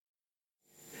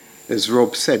As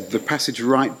Rob said, the passage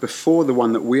right before the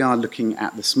one that we are looking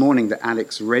at this morning that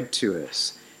Alex read to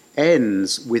us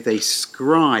ends with a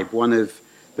scribe, one of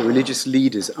the religious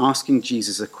leaders, asking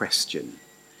Jesus a question.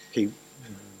 Okay,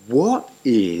 what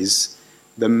is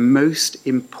the most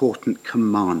important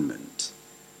commandment?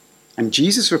 And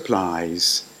Jesus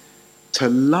replies, to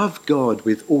love God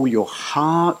with all your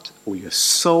heart, or your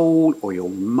soul, or your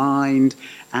mind,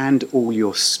 and all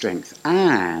your strength,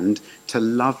 and to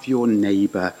love your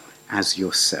neighbour as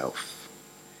yourself.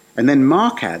 And then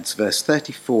Mark adds, verse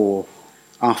 34,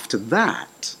 after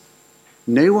that,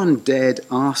 no one dared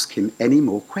ask him any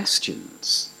more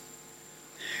questions.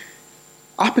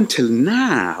 Up until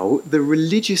now, the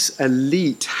religious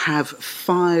elite have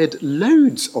fired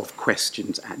loads of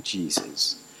questions at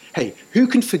Jesus. Hey, who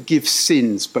can forgive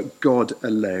sins but God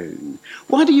alone?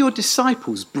 Why do your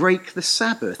disciples break the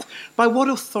Sabbath? By what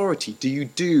authority do you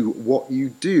do what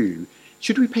you do?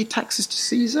 Should we pay taxes to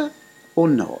Caesar or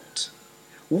not?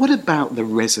 What about the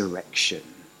resurrection?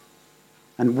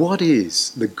 And what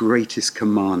is the greatest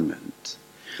commandment?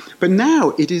 But now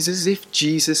it is as if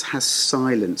Jesus has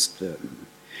silenced them.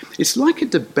 It's like a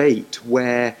debate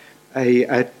where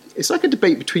it's like a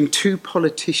debate between two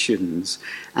politicians,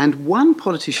 and one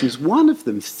of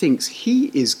them thinks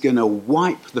he is going to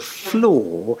wipe the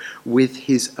floor with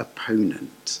his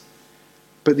opponent.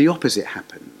 But the opposite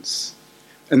happens,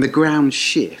 and the ground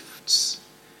shifts.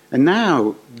 And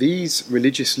now these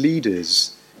religious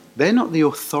leaders, they're not the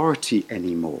authority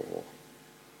anymore.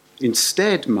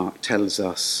 Instead, Mark tells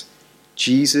us,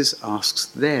 Jesus asks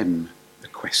them a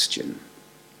question.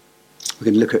 We're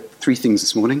going to look at three things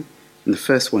this morning. And the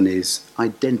first one is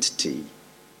identity,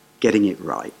 getting it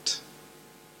right.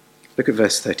 Look at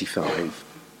verse 35.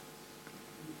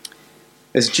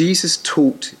 As Jesus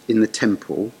taught in the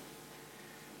temple,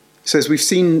 so as we've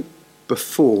seen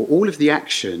before, all of the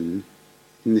action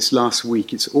in this last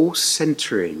week, it's all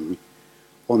centering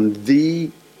on the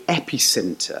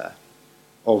epicenter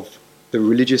of the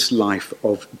religious life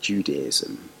of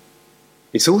Judaism.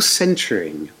 It's all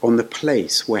centering on the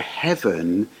place where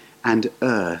heaven and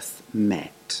earth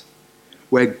met,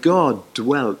 where God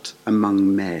dwelt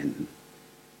among men.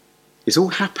 It's all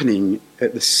happening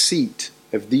at the seat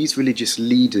of these religious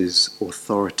leaders'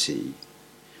 authority.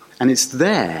 And it's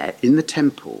there in the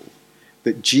temple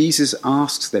that Jesus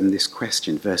asks them this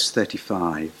question, verse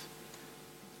 35.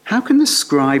 How can the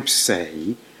scribes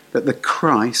say that the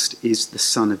Christ is the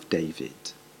son of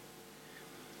David?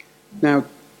 Now,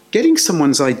 getting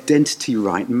someone's identity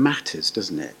right matters,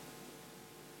 doesn't it?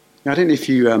 Now, I don't know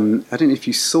if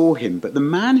you saw him, but the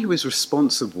man who was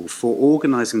responsible for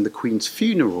organising the Queen's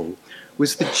funeral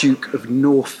was the Duke of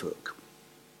Norfolk.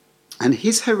 And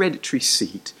his hereditary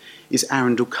seat is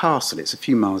Arundel Castle. It's a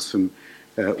few miles from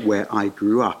where I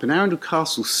grew up. And Arundel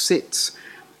Castle sits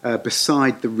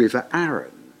beside the River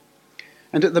Arun.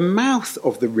 And at the mouth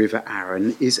of the River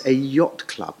Arun is a yacht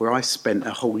club where I spent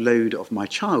a whole load of my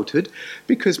childhood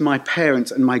because my parents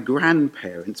and my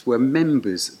grandparents were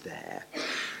members there.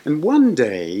 And one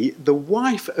day, the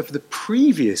wife of the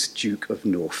previous Duke of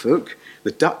Norfolk,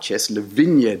 the Duchess,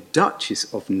 Lavinia,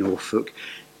 Duchess of Norfolk,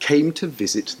 came to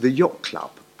visit the yacht club.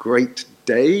 Great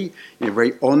day,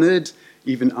 very honoured.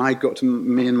 Even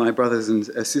me and my brothers and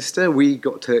sister, we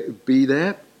got to be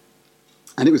there.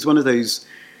 And it was one of those,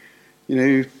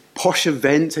 posh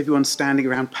events, everyone standing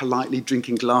around politely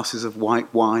drinking glasses of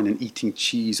white wine and eating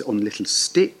cheese on little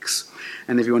sticks,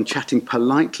 and everyone chatting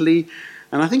politely.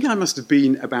 And I think I must have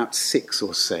been about 6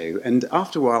 or so. And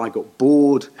after a while, I got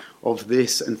bored of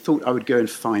this and thought I would go and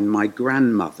find my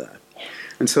grandmother.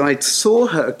 And so I saw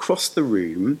her across the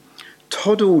room,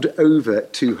 toddled over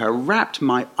to her, wrapped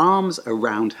my arms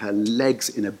around her legs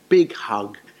in a big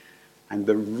hug, and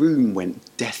the room went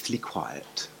deathly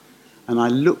quiet. And I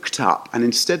looked up, and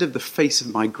instead of the face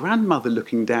of my grandmother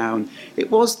looking down,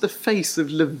 it was the face of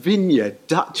Lavinia,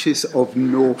 Duchess of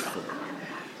Norfolk.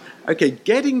 Okay,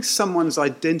 getting someone's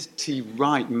identity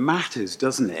right matters,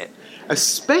 doesn't it?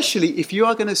 Especially if you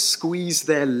are going to squeeze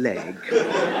their leg.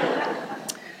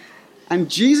 And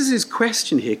Jesus'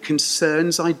 question here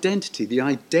concerns identity, the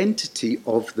identity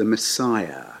of the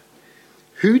Messiah.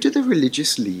 Who do the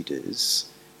religious leaders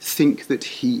think that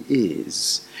he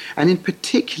is? And in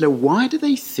particular, why do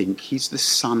they think he's the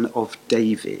son of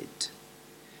David?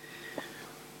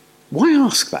 Why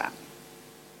ask that?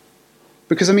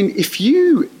 Because, if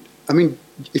you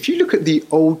look at the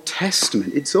Old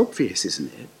Testament, it's obvious,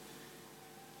 isn't it?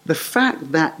 The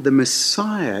fact that the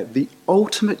Messiah, the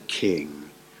ultimate king,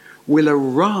 will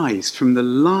arise from the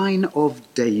line of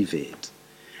David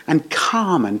and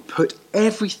come and put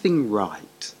everything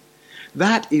right.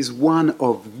 That is one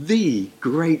of the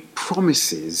great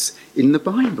promises in the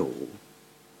Bible.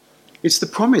 It's the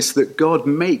promise that God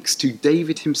makes to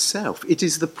David himself. It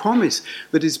is the promise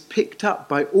that is picked up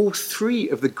by all three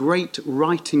of the great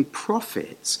writing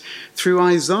prophets. Through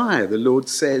Isaiah, the Lord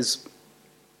says,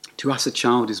 "To us a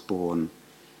child is born,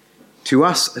 to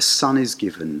us a son is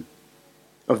given.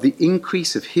 Of the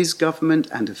increase of his government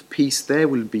and of peace there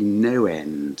will be no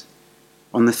end,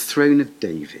 on the throne of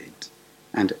David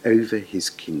and over his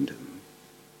kingdom."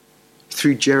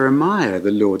 Through Jeremiah,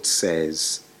 the Lord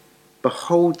says,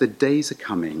 "Behold, the days are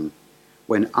coming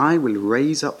when I will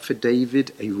raise up for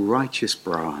David a righteous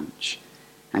branch,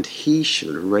 and he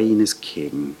shall reign as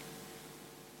king."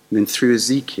 And then through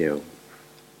Ezekiel,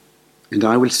 "And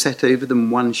I will set over them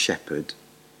one shepherd,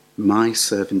 my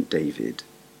servant David,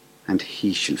 and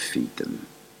he shall feed them."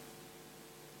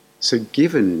 So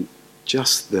given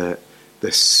just the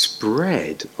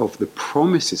spread of the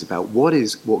promises about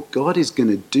what God is going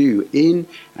to do in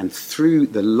and through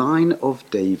the line of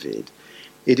David,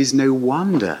 it is no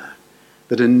wonder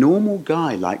that a normal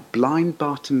guy like blind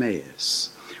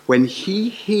Bartimaeus, when he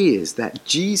hears that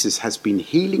Jesus has been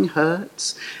healing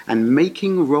hurts and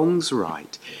making wrongs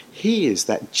right, hears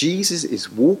that Jesus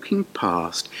is walking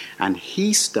past and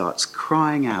he starts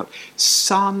crying out,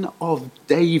 "Son of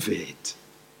David,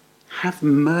 have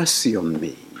mercy on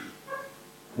me."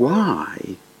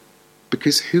 Why?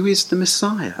 Because who is the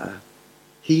Messiah?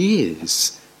 He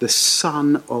is the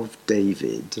Son of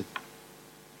David.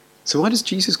 So why does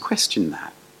Jesus question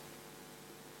that?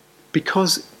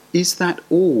 Because is that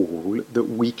all that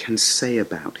we can say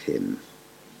about him?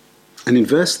 And in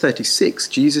verse 36,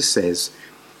 Jesus says,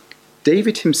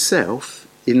 David himself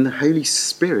in the Holy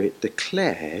Spirit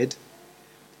declared,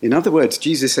 in other words,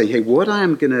 Jesus is saying, hey, what I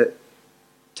am going to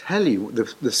tell you,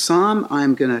 the psalm I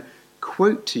am going to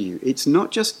quote to you, it's not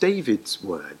just David's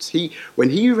words. When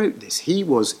he wrote this, he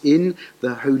was in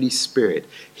the Holy Spirit.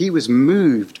 He was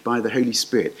moved by the Holy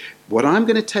Spirit. What I'm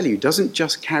going to tell you doesn't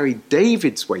just carry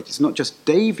David's weight. It's not just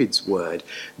David's word.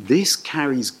 This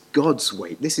carries God's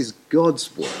weight. This is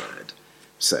God's word.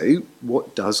 So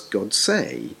what does God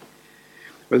say?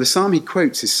 Well, the psalm he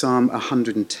quotes is Psalm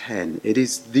 110. It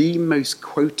is the most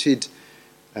quoted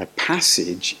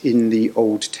passage in the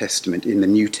Old Testament, in the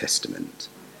New Testament.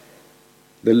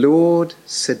 The Lord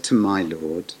said to my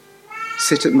Lord,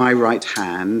 "Sit at my right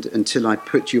hand until I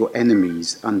put your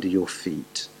enemies under your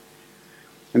feet."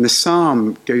 And the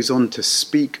psalm goes on to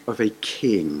speak of a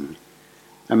king,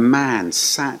 a man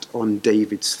sat on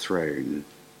David's throne,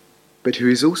 but who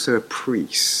is also a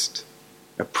priest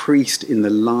in the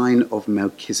line of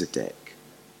Melchizedek,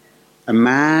 a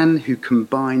man who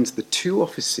combines the two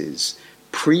offices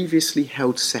previously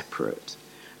held separate,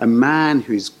 a man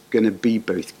who is going to be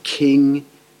both king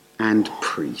and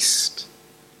priest.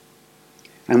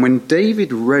 And when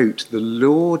David wrote, "The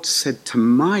Lord said to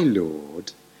my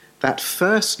Lord," that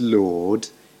first Lord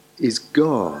is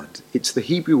God. It's the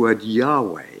Hebrew word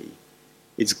Yahweh.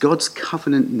 It's God's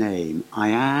covenant name. I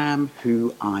am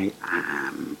who I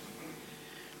am.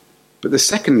 But the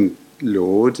second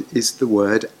Lord is the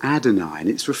word Adonai, and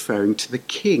it's referring to the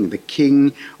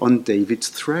king on David's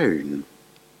throne.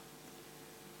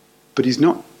 But he's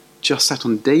not just sat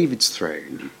on David's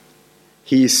throne.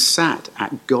 He is sat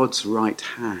at God's right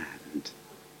hand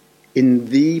in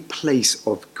the place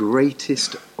of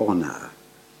greatest honour.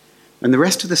 And the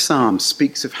rest of the psalm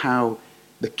speaks of how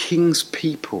the king's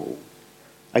people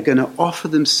are going to offer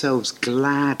themselves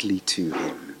gladly to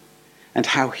him and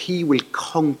how he will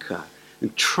conquer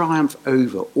and triumph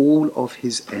over all of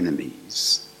his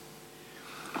enemies.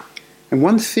 And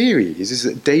one theory is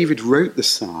that David wrote the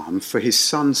psalm for his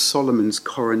son Solomon's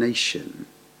coronation.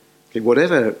 Okay,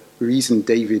 whatever reason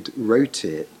David wrote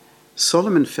it,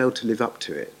 Solomon failed to live up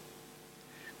to it.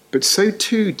 But so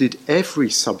too did every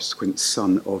subsequent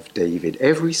son of David,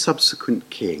 every subsequent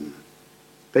king.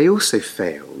 They also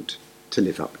failed to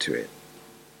live up to it.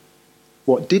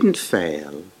 What didn't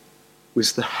fail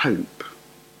was the hope,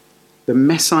 the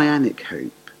messianic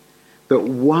hope, that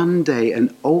one day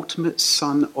an ultimate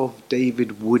son of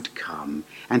David would come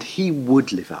and he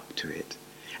would live up to it,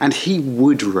 and he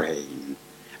would reign,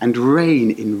 and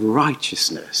reign in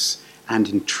righteousness and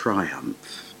in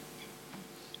triumph.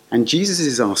 And Jesus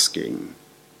is asking,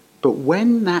 but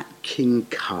when that king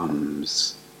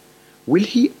comes, will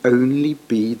he only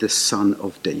be the son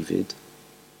of David?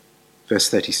 Verse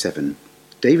 37,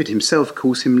 David himself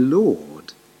calls him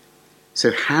Lord.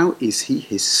 So how is he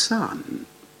his son?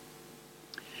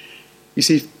 You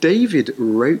see, if David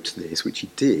wrote this, which he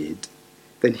did,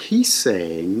 then he's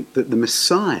saying that the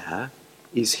Messiah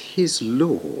is his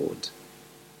Lord.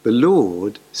 The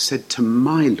Lord said to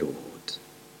my Lord.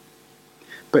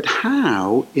 But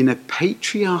how, in a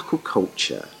patriarchal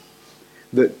culture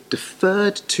that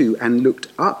deferred to and looked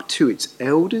up to its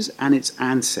elders and its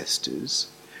ancestors,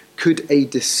 could a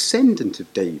descendant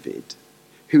of David,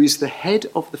 who is the head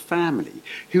of the family,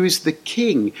 who is the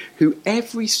king, who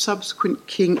every subsequent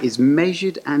king is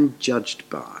measured and judged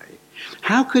by,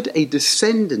 how could a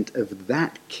descendant of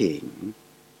that king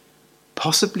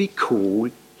possibly call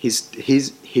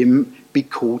him be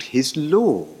called his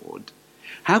Lord?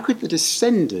 How could the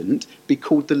descendant be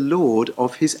called the Lord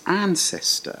of his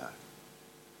ancestor?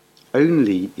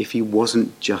 Only if he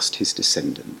wasn't just his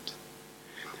descendant.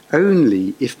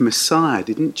 Only if Messiah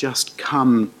didn't just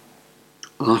come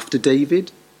after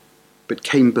David, but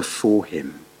came before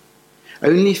him.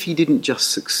 Only if he didn't just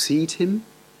succeed him,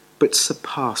 but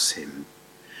surpass him.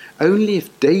 Only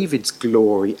if David's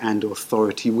glory and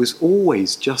authority was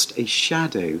always just a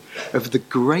shadow of the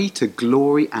greater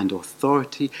glory and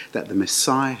authority that the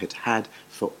Messiah had had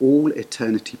for all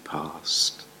eternity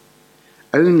past.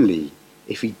 Only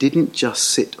if he didn't just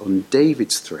sit on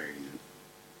David's throne,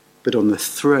 but on the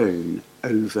throne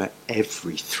over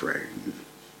every throne.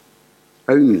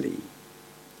 Only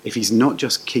if he's not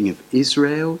just King of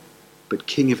Israel, but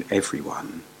King of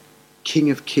everyone,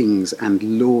 King of kings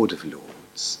and Lord of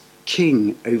lords,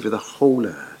 King over the whole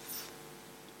earth.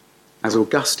 As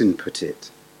Augustine put it,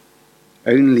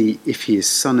 only if he is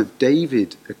son of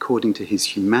David according to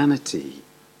his humanity,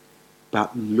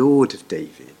 but Lord of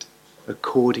David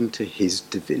according to his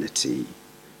divinity.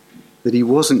 That he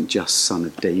wasn't just son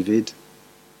of David,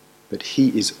 but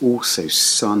he is also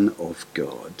son of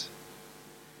God.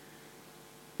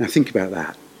 Now think about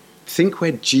that. Think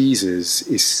where Jesus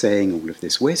is saying all of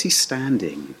this. Where's he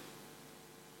standing?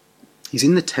 He's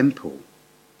in the temple,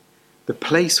 the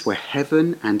place where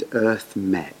heaven and earth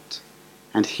met.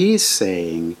 And he is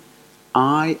saying,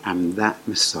 I am that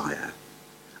Messiah.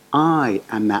 I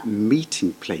am that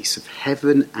meeting place of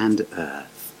heaven and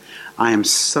earth. I am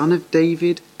son of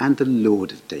David and the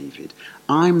Lord of David.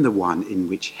 I'm the one in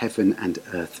which heaven and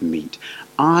earth meet.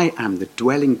 I am the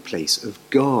dwelling place of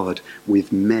God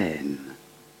with men.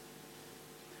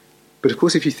 But of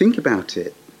course, if you think about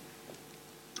it,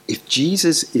 if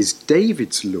Jesus is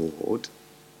David's Lord,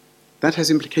 that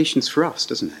has implications for us,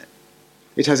 doesn't it?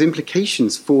 It has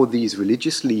implications for these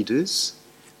religious leaders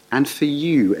and for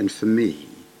you and for me.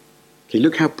 Okay,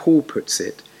 look how Paul puts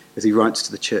it as he writes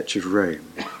to the Church of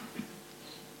Rome.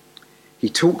 He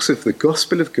talks of the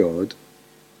gospel of God,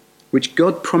 which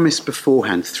God promised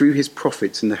beforehand through his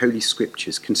prophets in the Holy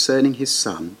Scriptures concerning his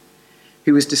Son,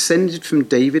 who was descended from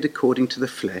David according to the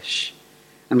flesh,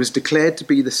 and was declared to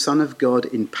be the Son of God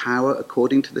in power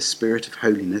according to the Spirit of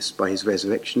holiness by his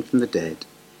resurrection from the dead,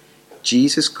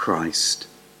 Jesus Christ,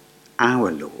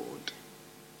 our Lord.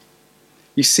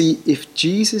 You see, if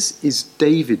Jesus is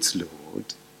David's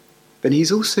Lord, then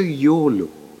he's also your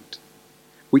Lord,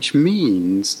 which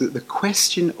means that the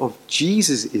question of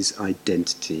Jesus'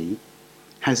 identity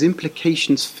has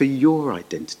implications for your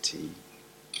identity.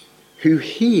 Who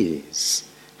he is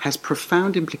has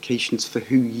profound implications for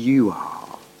who you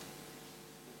are.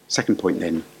 Second point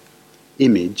then,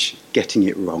 image, getting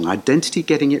it wrong. Identity,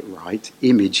 getting it right.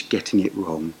 Image, getting it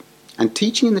wrong. And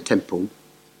teaching in the temple,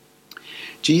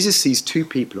 Jesus sees two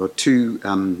people,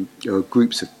 or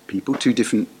groups of people, two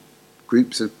different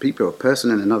groups of people, a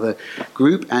person and another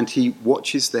group, and he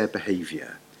watches their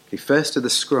behaviour. Okay, first are the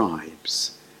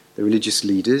scribes, the religious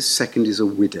leaders. Second is a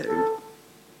widow.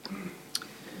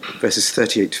 Verses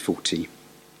 38 to 40.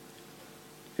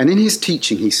 And in his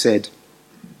teaching he said,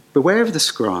 beware of the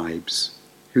scribes,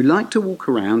 who like to walk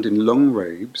around in long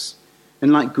robes,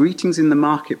 and like greetings in the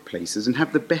marketplaces, and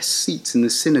have the best seats in the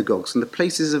synagogues and the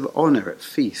places of honour at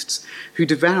feasts, who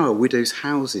devour widows'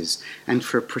 houses, and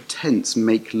for a pretence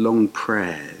make long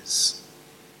prayers.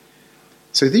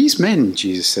 So these men,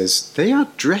 Jesus says, they are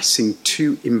dressing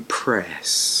to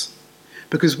impress,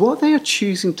 because what they are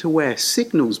choosing to wear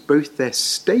signals both their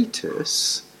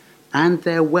status and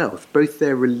their wealth, both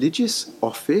their religious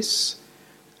office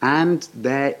and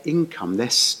their income, their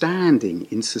standing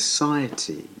in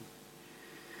society.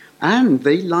 And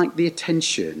they like the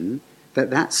attention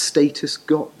that status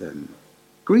got them.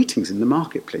 Greetings in the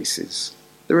marketplaces,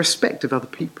 the respect of other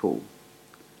people.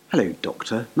 Hello,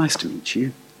 doctor, nice to meet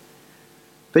you.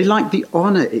 They liked the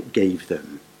honour it gave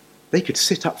them. They could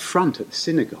sit up front at the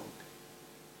synagogue.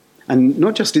 And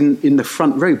not just in the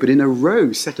front row, but in a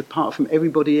row set apart from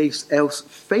everybody else,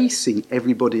 facing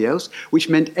everybody else, which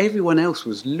meant everyone else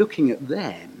was looking at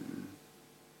them.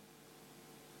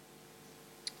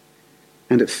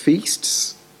 And at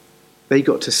feasts, they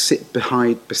got to sit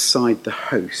beside the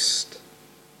host,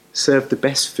 served the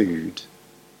best food,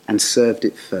 and served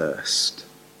it first.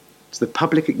 It's the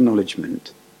public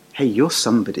acknowledgement. Hey, you're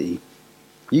somebody.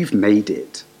 You've made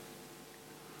it.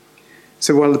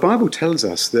 So while the Bible tells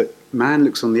us that man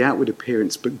looks on the outward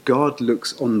appearance, but God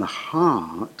looks on the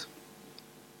heart,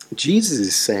 Jesus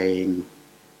is saying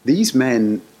these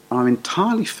men are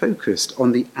entirely focused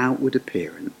on the outward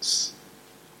appearance,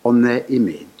 on their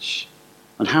image,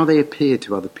 on how they appear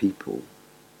to other people.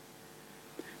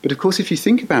 But of course, if you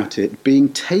think about it,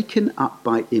 being taken up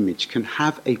by image can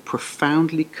have a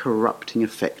profoundly corrupting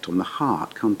effect on the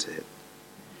heart, can't it?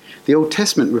 The Old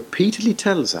Testament repeatedly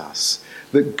tells us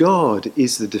that God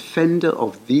is the defender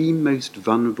of the most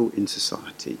vulnerable in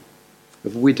society,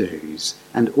 of widows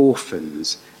and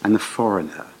orphans and the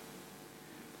foreigner.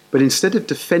 But instead of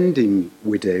defending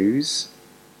widows,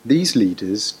 these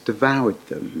leaders devoured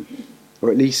them, or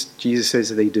at least Jesus says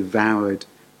that they devoured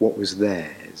what was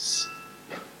theirs.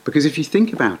 Because if you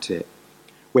think about it,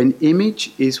 when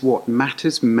image is what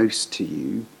matters most to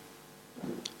you,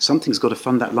 something's got to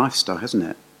fund that lifestyle, hasn't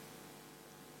it?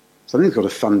 Something's got to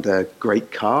fund the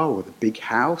great car or the big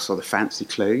house or the fancy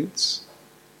clothes.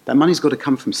 That money's got to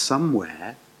come from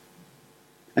somewhere.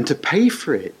 And to pay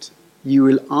for it, you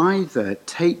will either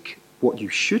take what you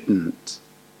shouldn't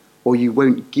or you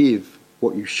won't give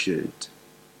what you should.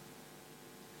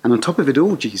 And on top of it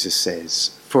all, Jesus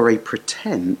says, for a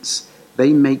pretense,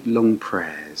 they make long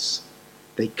prayers.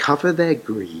 They cover their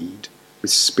greed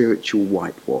with spiritual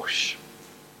whitewash.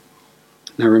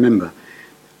 Now remember,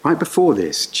 right before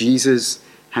this, Jesus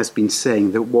has been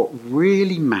saying that what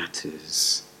really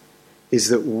matters is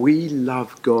that we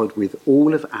love God with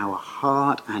all of our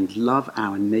heart and love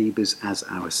our neighbours as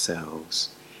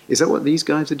ourselves. Is that what these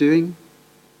guys are doing?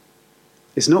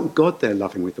 It's not God they're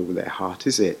loving with all their heart,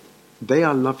 is it? They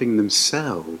are loving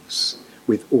themselves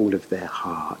with all of their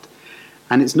heart.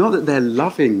 And it's not that they're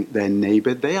loving their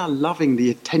neighbour, they are loving the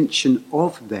attention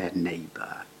of their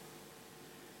neighbour.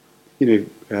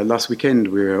 Last weekend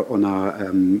we were on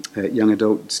our young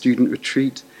adult student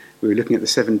retreat. We were looking at the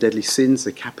 7 deadly sins,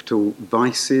 the capital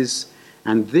vices.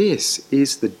 And this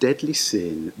is the deadly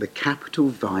sin, the capital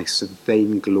vice of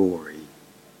vainglory.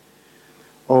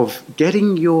 Of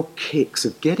getting your kicks,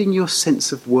 of getting your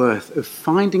sense of worth, of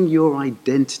finding your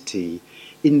identity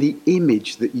in the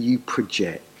image that you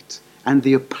project and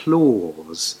the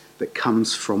applause that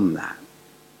comes from that.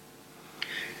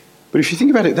 But if you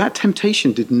think about it, that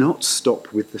temptation did not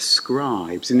stop with the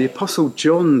scribes. In the Apostle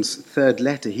John's 3rd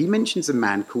letter, he mentions a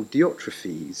man called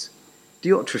Diotrephes,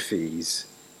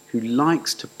 who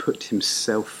likes to put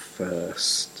himself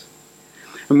first.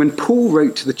 And when Paul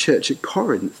wrote to the church at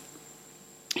Corinth,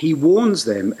 he warns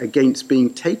them against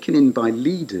being taken in by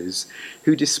leaders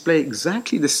who display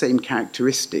exactly the same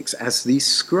characteristics as these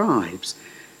scribes.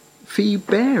 For you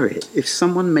bear it if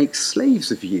someone makes slaves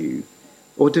of you,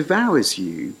 or devours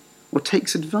you, or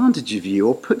takes advantage of you,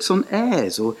 or puts on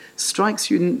airs, or strikes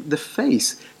you in the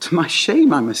face. To my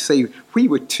shame, I must say, we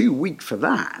were too weak for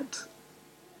that.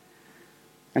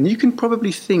 And you can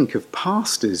probably think of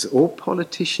pastors or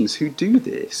politicians who do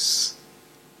this,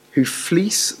 who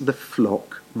fleece the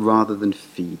flock rather than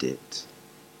feed it.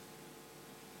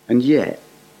 And yet,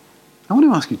 I want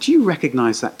to ask you, do you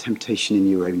recognise that temptation in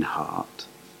your own heart?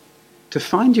 To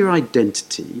find your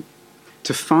identity,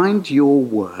 to find your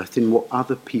worth in what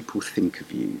other people think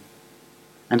of you.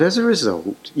 And as a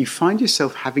result, you find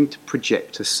yourself having to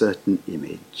project a certain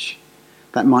image.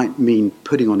 That might mean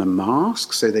putting on a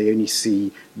mask so they only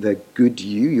see the good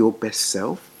you, your best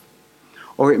self.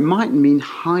 Or it might mean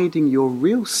hiding your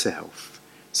real self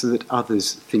so that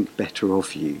others think better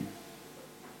of you.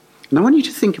 And I want you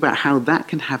to think about how that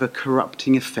can have a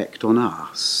corrupting effect on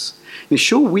us. Now,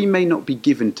 sure, we may not be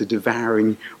given to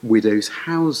devouring widows'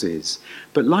 houses,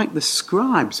 but like the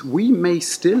scribes, we may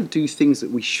still do things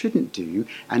that we shouldn't do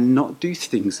and not do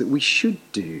things that we should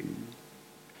do.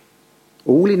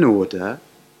 All in order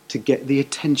to get the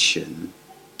attention,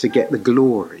 to get the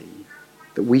glory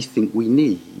that we think we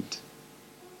need.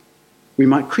 We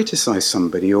might criticise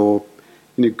somebody or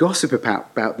gossip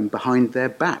about them behind their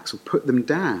backs or put them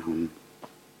down.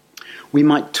 We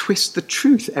might twist the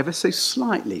truth ever so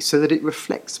slightly so that it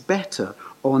reflects better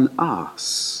on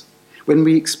us. When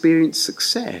we experience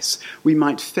success, we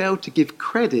might fail to give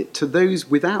credit to those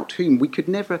without whom we could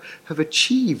never have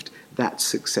achieved that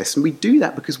success. And we do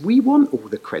that because we want all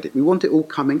the credit. We want it all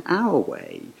coming our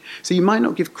way. So you might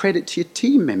not give credit to your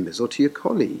team members or to your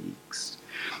colleagues.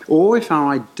 Or if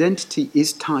our identity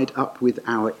is tied up with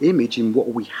our image in what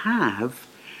we have,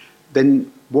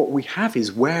 then what we have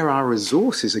is where our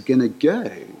resources are going to go,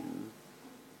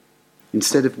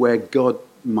 instead of where God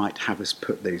might have us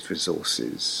put those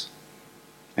resources.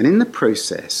 And in the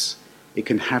process, it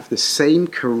can have the same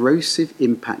corrosive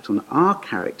impact on our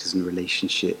characters and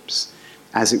relationships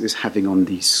as it was having on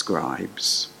these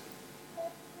scribes.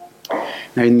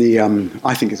 Now, in the,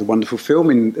 I think it's a wonderful film,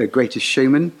 in The Greatest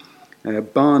Showman,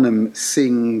 Barnum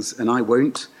sings, and I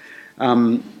won't.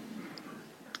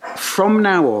 From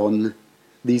now on,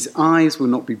 these eyes will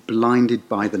not be blinded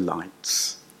by the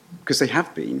lights, because they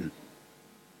have been.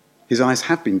 His eyes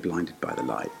have been blinded by the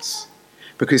lights,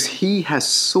 because he has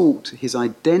sought his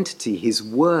identity, his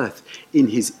worth in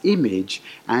his image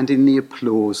and in the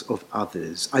applause of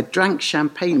others. I drank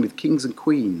champagne with kings and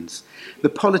queens. The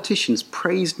politicians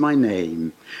praised my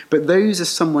name, but those are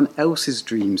someone else's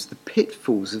dreams, the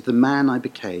pitfalls of the man I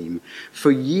became. For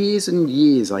years and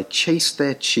years I chased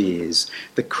their cheers,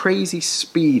 the crazy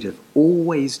speed of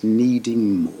always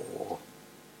needing more.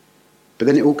 But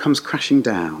then it all comes crashing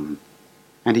down,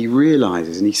 and he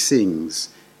realizes and he sings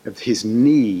of his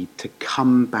need to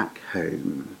come back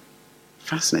home.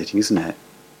 Fascinating, isn't it?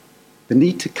 The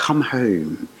need to come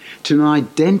home to an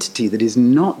identity that is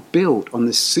not built on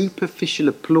the superficial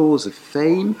applause of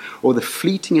fame or the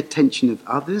fleeting attention of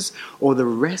others or the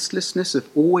restlessness of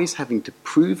always having to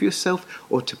prove yourself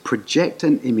or to project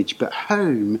an image, but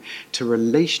home to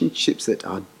relationships that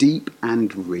are deep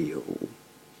and real.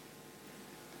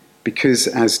 Because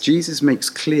as Jesus makes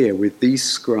clear with these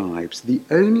scribes, the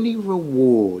only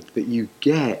reward that you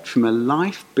get from a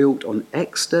life built on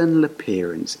external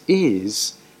appearance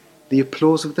is the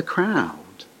applause of the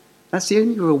crowd. That's the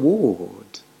only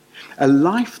reward. A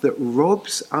life that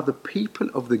robs other people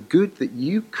of the good that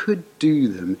you could do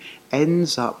them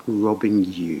ends up robbing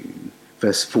you.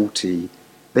 Verse 40,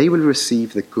 they will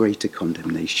receive the greater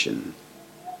condemnation.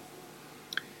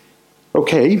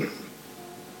 Okay.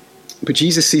 But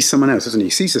Jesus sees someone else, doesn't he? He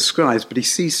sees the scribes, but he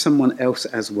sees someone else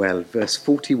as well. Verse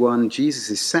 41, Jesus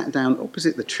is sat down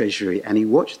opposite the treasury, and he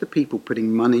watched the people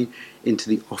putting money into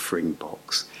the offering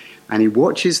box. And he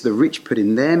watches the rich put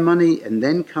in their money, and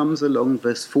then comes along,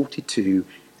 verse 42,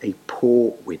 a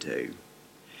poor widow.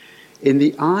 In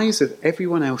the eyes of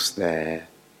everyone else there,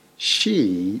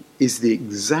 she is the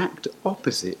exact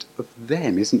opposite of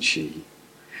them, isn't she?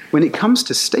 When it comes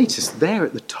to status, they're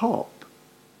at the top.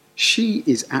 She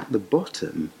is at the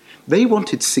bottom. They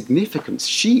wanted significance.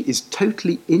 She is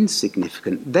totally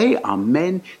insignificant. They are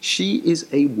men. She is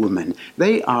a woman.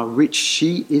 They are rich.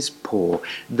 She is poor.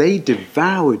 They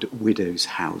devoured widows'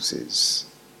 houses.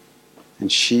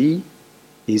 And she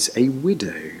is a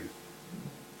widow.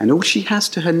 And all she has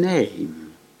to her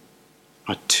name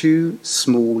are 2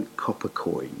 small copper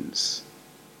coins.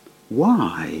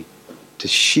 Why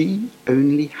does she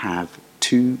only have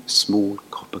 2 small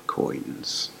copper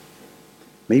coins?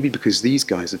 Maybe because these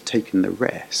guys have taken the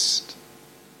rest.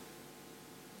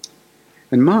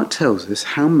 And Mark tells us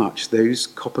how much those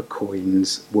copper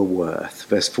coins were worth.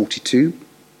 Verse 42,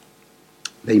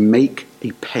 they make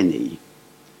a penny.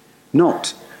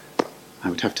 Not, I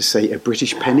would have to say, a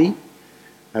British penny,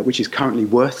 which is currently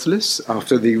worthless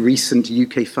after the recent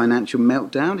UK financial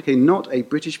meltdown. Okay, not a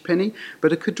British penny,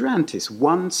 but a quadrantis,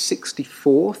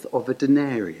 1/64th of a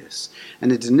denarius.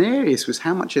 And a denarius was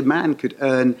how much a man could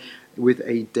earn with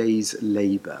a day's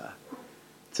labour.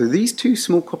 So these 2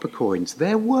 small copper coins,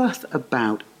 they're worth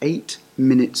about 8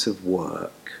 minutes of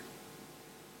work.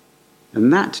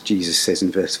 And that, Jesus says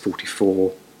in verse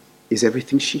 44, is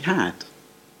everything she had,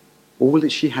 all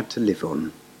that she had to live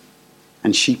on.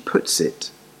 And she puts it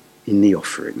in the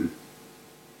offering.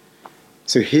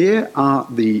 So here are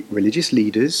the religious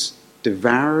leaders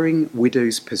devouring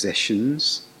widows'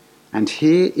 possessions, and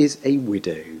here is a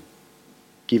widow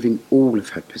giving all of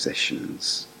her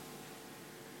possessions.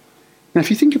 Now, if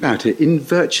you think about it, in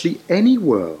virtually any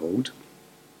world,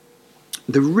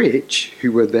 the rich,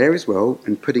 who were there as well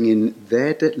and putting in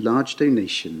their large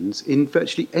donations, in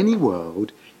virtually any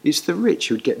world, it's the rich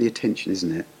who would get the attention,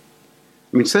 isn't it?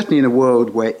 I mean, certainly in a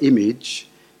world where image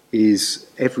is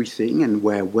everything and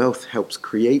where wealth helps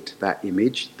create that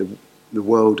image, the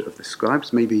world of the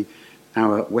scribes, maybe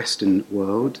our Western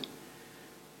world.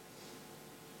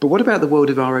 But what about the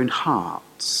world of our own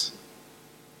hearts?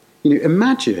 You know,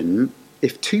 imagine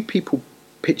if 2 people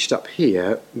pitched up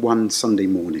here one Sunday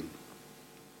morning,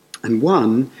 and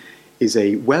one is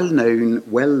a well-known,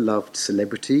 well-loved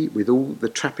celebrity with all the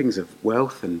trappings of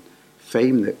wealth and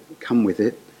fame that come with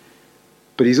it,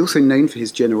 but he's also known for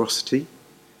his generosity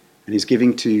and his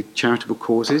giving to charitable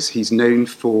causes. He's known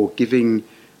for giving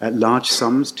large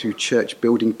sums to church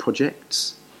building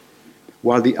projects,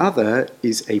 while the other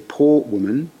is a poor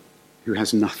woman who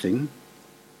has nothing,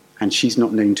 and she's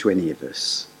not known to any of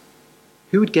us.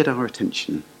 Who would get our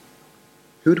attention?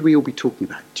 Who would we all be talking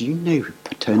about? Do you know who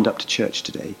turned up to church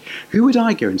today? Who would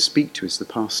I go and speak to as the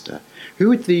pastor? Who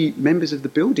would the members of the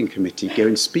building committee go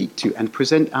and speak to and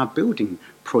present our building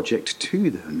project to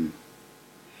them?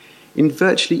 In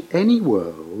virtually any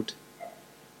world,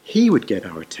 he would get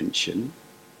our attention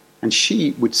and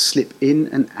she would slip in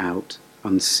and out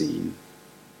unseen.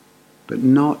 But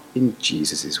not in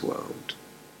Jesus' world.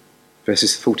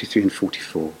 Verses 43 and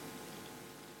 44.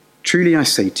 Truly I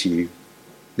say to you,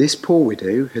 this poor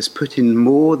widow has put in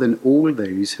more than all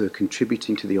those who are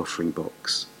contributing to the offering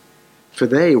box. For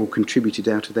they all contributed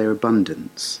out of their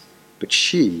abundance, but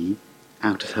she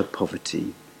out of her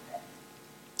poverty.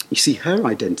 You see, her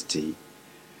identity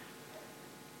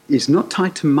is not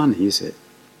tied to money, is it?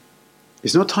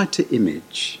 It's not tied to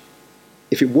image.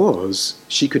 If it was,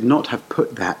 she could not have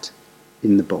put that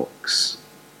in the box.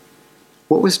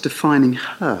 What was defining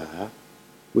her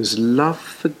was love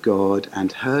for God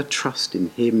and her trust in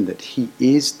him that he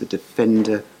is the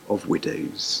defender of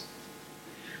widows.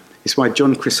 It's why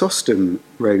John Chrysostom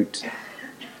wrote,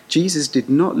 Jesus did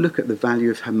not look at the value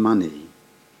of her money,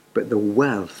 but the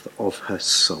wealth of her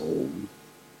soul.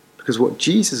 Because what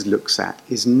Jesus looks at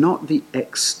is not the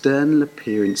external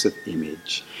appearance of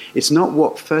image. It's not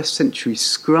what first century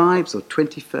scribes or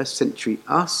 21st century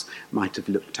us might have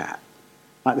looked at,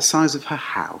 like the size of her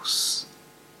house.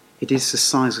 It is the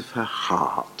size of her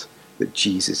heart that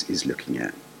Jesus is looking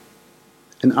at.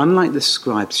 And unlike the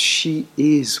scribes, she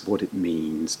is what it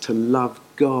means to love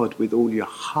God with all your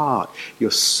heart, your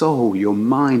soul, your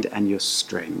mind, and your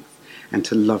strength, and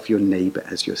to love your neighbour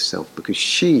as yourself, because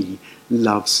she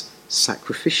loves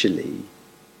sacrificially.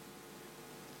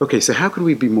 Okay, so how can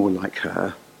we be more like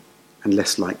her and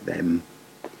less like them?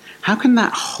 How can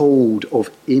that hold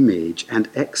of image and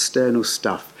external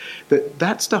stuff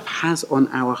that stuff has on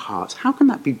our hearts, how can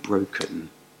that be broken?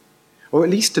 Or at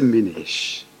least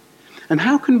diminish? And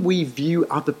how can we view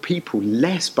other people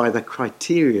less by the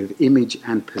criteria of image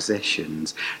and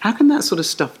possessions? How can that sort of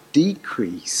stuff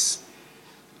decrease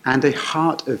and a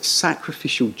heart of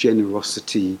sacrificial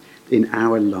generosity in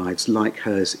our lives like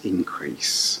hers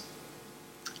increase?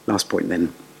 Last point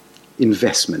then,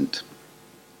 investment.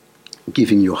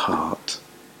 Giving your heart.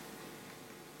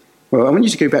 Well, I want you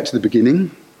to go back to the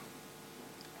beginning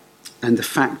and the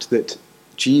fact that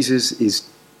Jesus is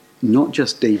not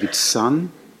just David's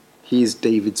son, he is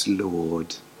David's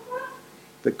Lord.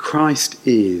 That Christ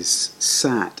is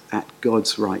sat at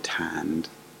God's right hand,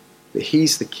 that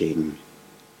he's the king.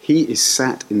 He is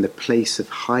sat in the place of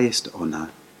highest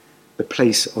honour, the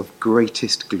place of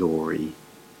greatest glory.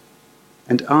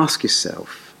 And ask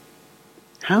yourself,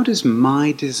 how does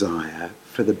my desire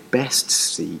for the best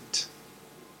seat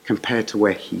compare to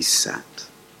where he sat,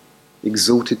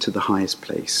 exalted to the highest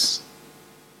place?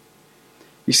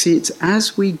 You see, it's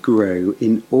as we grow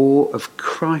in awe of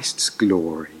Christ's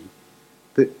glory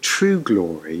that true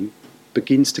glory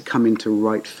begins to come into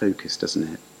right focus,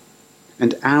 doesn't it?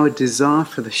 And our desire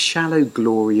for the shallow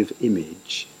glory of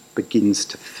image begins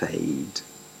to fade.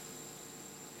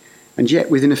 And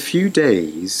yet, within a few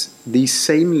days, these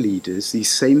same leaders, these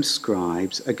same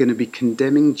scribes, are going to be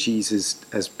condemning Jesus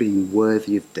as being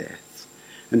worthy of death.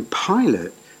 And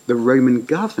Pilate, the Roman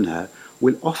governor,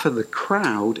 will offer the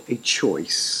crowd a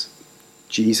choice.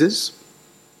 Jesus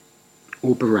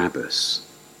or Barabbas?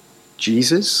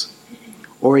 Jesus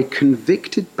or a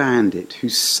convicted bandit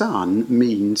whose son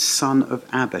means son of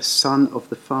Abba, son of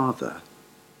the Father?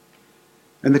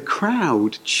 And the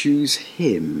crowd choose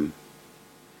him.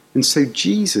 And so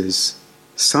Jesus,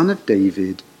 son of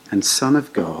David and son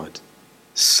of God,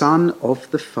 son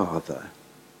of the Father,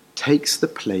 takes the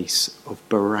place of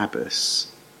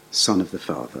Barabbas, son of the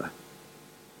Father.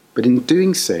 But in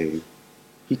doing so,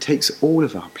 he takes all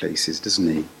of our places,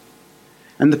 doesn't he?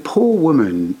 And the poor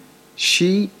woman,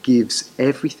 she gives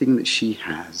everything that she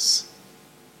has.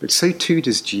 But so too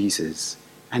does Jesus,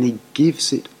 and he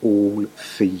gives it all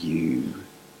for you.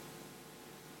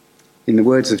 In the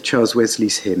words of Charles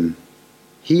Wesley's hymn,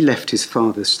 he left his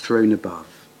Father's throne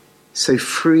above, so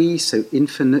free, so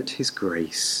infinite his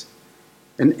grace,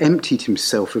 and emptied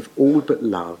himself of all but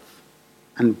love,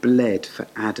 and bled for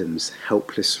Adam's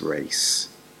helpless race.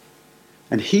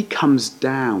 And he comes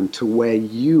down to where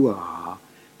you are,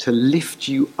 to lift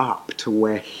you up to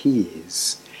where he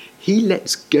is. He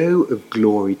lets go of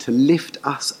glory to lift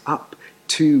us up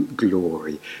to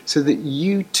glory, so that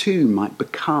you too might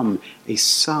become a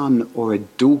son or a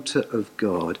daughter of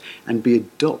God and be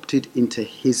adopted into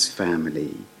his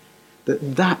family,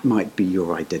 that might be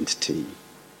your identity.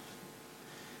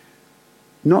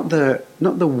 Not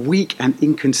the weak and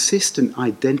inconsistent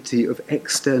identity of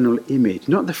external image,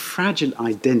 not the fragile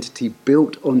identity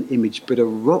built on image, but a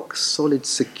rock-solid,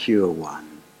 secure one.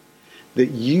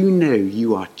 That you know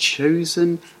you are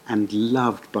chosen and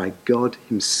loved by God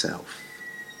himself.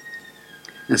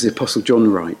 As the Apostle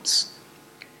John writes,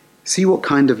 "See what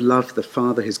kind of love the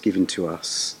Father has given to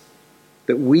us,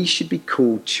 that we should be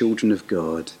called children of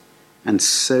God, and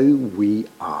so we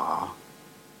are."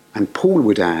 And Paul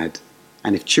would add,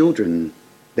 "And if children,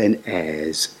 then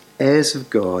heirs, heirs of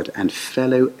God and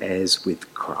fellow heirs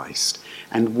with Christ."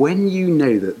 And when you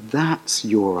know that that's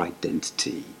your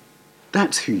identity,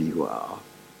 that's who you are,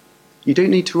 you don't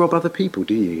need to rob other people,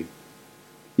 do you?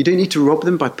 You don't need to rob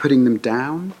them by putting them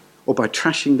down or by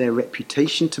trashing their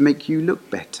reputation to make you look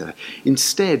better.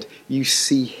 Instead, you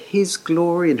see his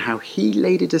glory and how he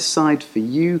laid it aside for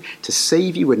you to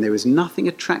save you when there was nothing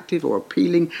attractive or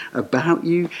appealing about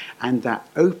you, and that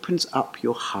opens up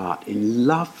your heart in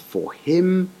love for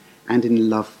him and in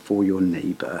love for your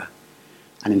neighbour.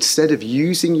 And instead of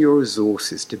using your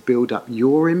resources to build up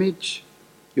your image,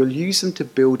 you'll use them to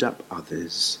build up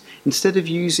others. Instead of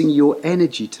using your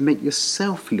energy to make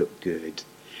yourself look good,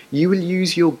 you will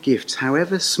use your gifts,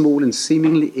 however small and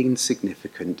seemingly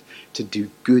insignificant, to do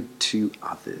good to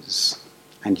others.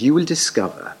 And you will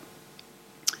discover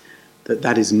that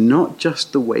that is not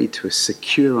just the way to a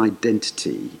secure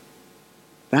identity,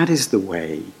 that is the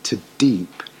way to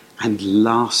deep and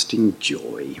lasting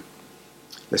joy.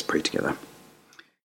 Let's pray together.